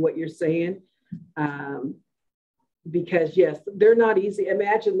tell you what you're saying. Because yes, they're not easy.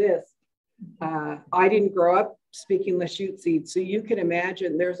 Imagine this. I didn't grow up speaking Lushootseed, so you can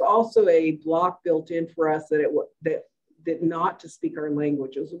imagine there's also a block built in for us that not to speak our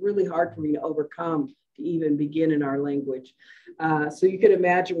language. It was really hard for me to overcome to even begin in our language. So you can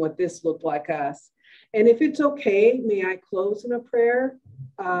imagine what this looked like us. And if it's okay, may I close in a prayer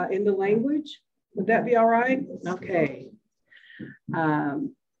in the language? Would that be all right? Okay.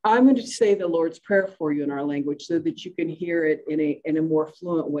 I'm going to say the Lord's Prayer for you in our language so that you can hear it in a more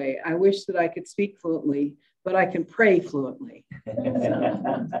fluent way. I wish that I could speak fluently, but I can pray fluently.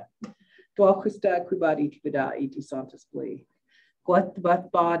 Dwalkusta kubadi tibida iti santas bli. Gwat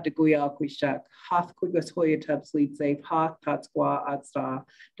bat ba de guya quishak. Hath quigos hoyatub sleep safe. Hath tatsqua adsta.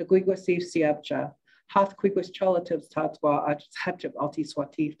 De guigos safe siapcha. Hath quigos cholatubs tatsqua atchap alti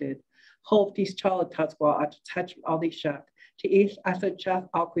swatifted. Holftis cholatsqua atchap alti shak. To each asachaf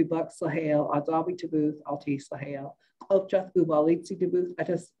alquibuk slahale adabi tabuth alti slahale. Hofjath ubalitsi tabuth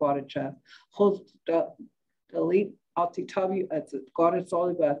atas squatachaf. Hold delete alti tabu at the squatter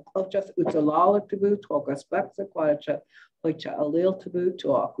soliba. Hofjath utalala tabuth togas baksa quatacha. Ocha alil tabu to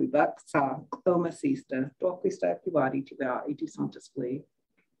aquibuk sa thomasista. Dorquista cubati tiba iti santas flee.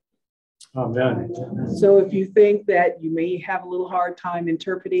 Amen. So if you think that you may have a little hard time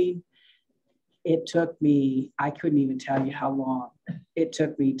interpreting, it took me, I couldn't even tell you how long it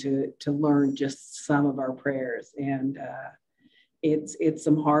took me to learn just some of our prayers. And it's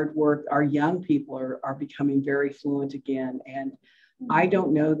some hard work. Our young people are becoming very fluent again. And I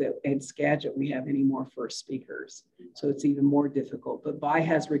don't know that in Skagit we have any more first speakers. So it's even more difficult. But Bai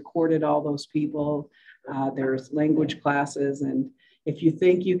has recorded all those people. There's language classes. And if you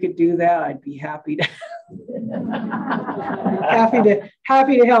think you could do that, I'd be happy to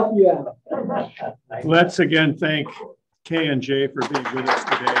happy to help you out. Let's again thank Kay and Jay for being with us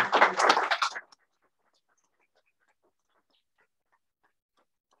today.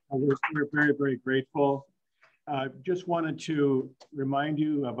 We're very, very grateful. Just wanted to remind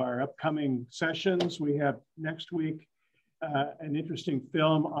you of our upcoming sessions. We have next week an interesting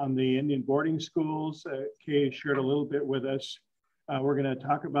film on the Indian boarding schools. Kay shared a little bit with us. We're going to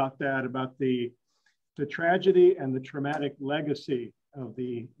talk about that, about the tragedy and the traumatic legacy of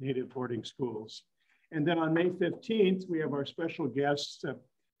the Native boarding schools. And then on May 15th, we have our special guests,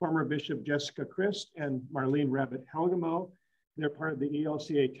 former Bishop Jessica Crist and Marlene Helgemo. They're part of the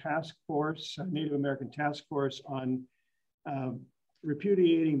ELCA task force, Native American task force on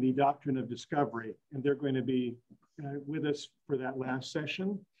repudiating the doctrine of discovery. And they're going to be with us for that last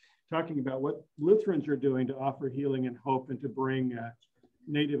session, talking about what Lutherans are doing to offer healing and hope and to bring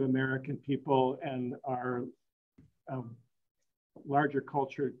Native American people and our larger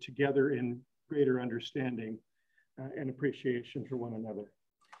culture together in greater understanding and appreciation for one another.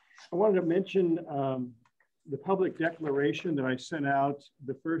 I wanted to mention the public declaration that I sent out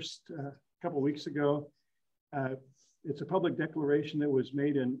the first couple of weeks ago. It's a public declaration that was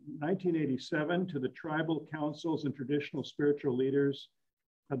made in 1987 to the tribal councils and traditional spiritual leaders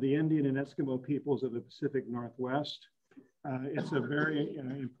of the Indian and Eskimo peoples of the Pacific Northwest. It's a very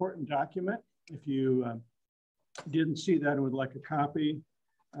important document. If you didn't see that and would like a copy,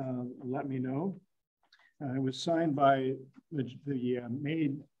 let me know. It was signed by the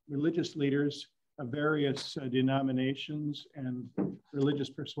main religious leaders various denominations and religious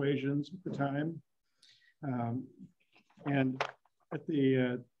persuasions at the time. And at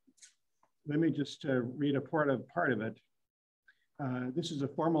the, let me just read a part of it. This is a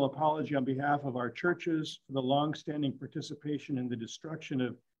formal apology on behalf of our churches for the longstanding participation in the destruction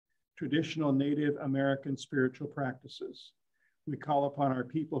of traditional Native American spiritual practices. We call upon our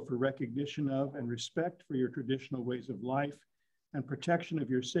people for recognition of and respect for your traditional ways of life and protection of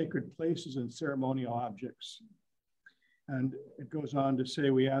your sacred places and ceremonial objects. And it goes on to say,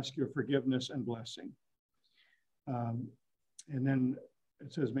 we ask your forgiveness and blessing. And then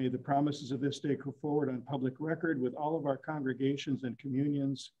it says, may the promises of this day go forward on public record with all of our congregations and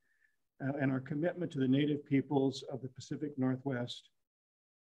communions and our commitment to the Native peoples of the Pacific Northwest.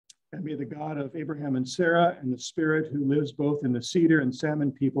 And may the God of Abraham and Sarah and the Spirit who lives both in the Cedar and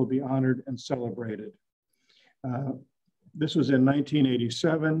Salmon people be honored and celebrated. This was in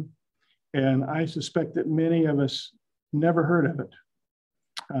 1987, and I suspect that many of us never heard of it,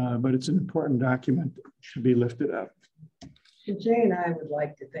 but it's an important document that should be lifted up. Jay and I would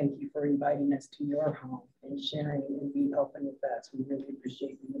like to thank you for inviting us to your home and sharing and being open with us. We really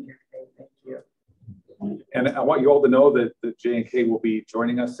appreciate you here today. Thank you. And I want you all to know that Jay and Kay will be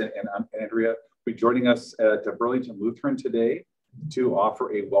joining us, and Andrea will be joining us at Burlington Lutheran today to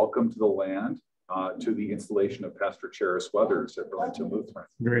offer a welcome to the land to the installation of Pastor Cheris Weathers at Burlington Lutheran.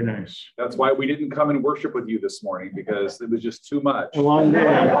 Very nice. That's why we didn't come and worship with you this morning, because it was just too much. A long day.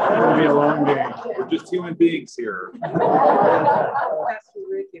 It'll be a long day. We're just human beings here. Pastor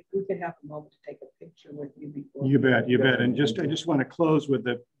Rick, if we could have a moment to take a picture with you before. You bet, you bet. And I just want to close with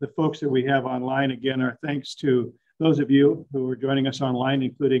the folks that we have online. Again, our thanks to those of you who are joining us online,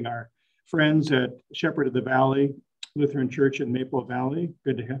 including our friends at Shepherd of the Valley Lutheran Church in Maple Valley.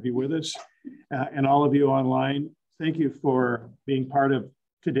 Good to have you with us. And all of you online, thank you for being part of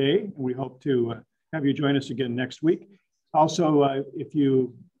today. And we hope to have you join us again next week. Also, if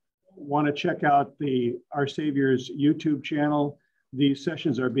you want to check out the Our Saviors YouTube channel, these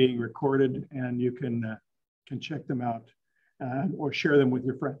sessions are being recorded and you can check them out or share them with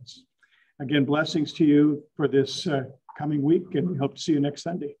your friends. Again, blessings to you for this coming week, and we hope to see you next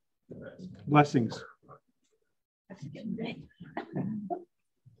Sunday. Blessings. You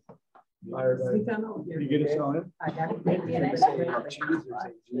You get us on it? I got to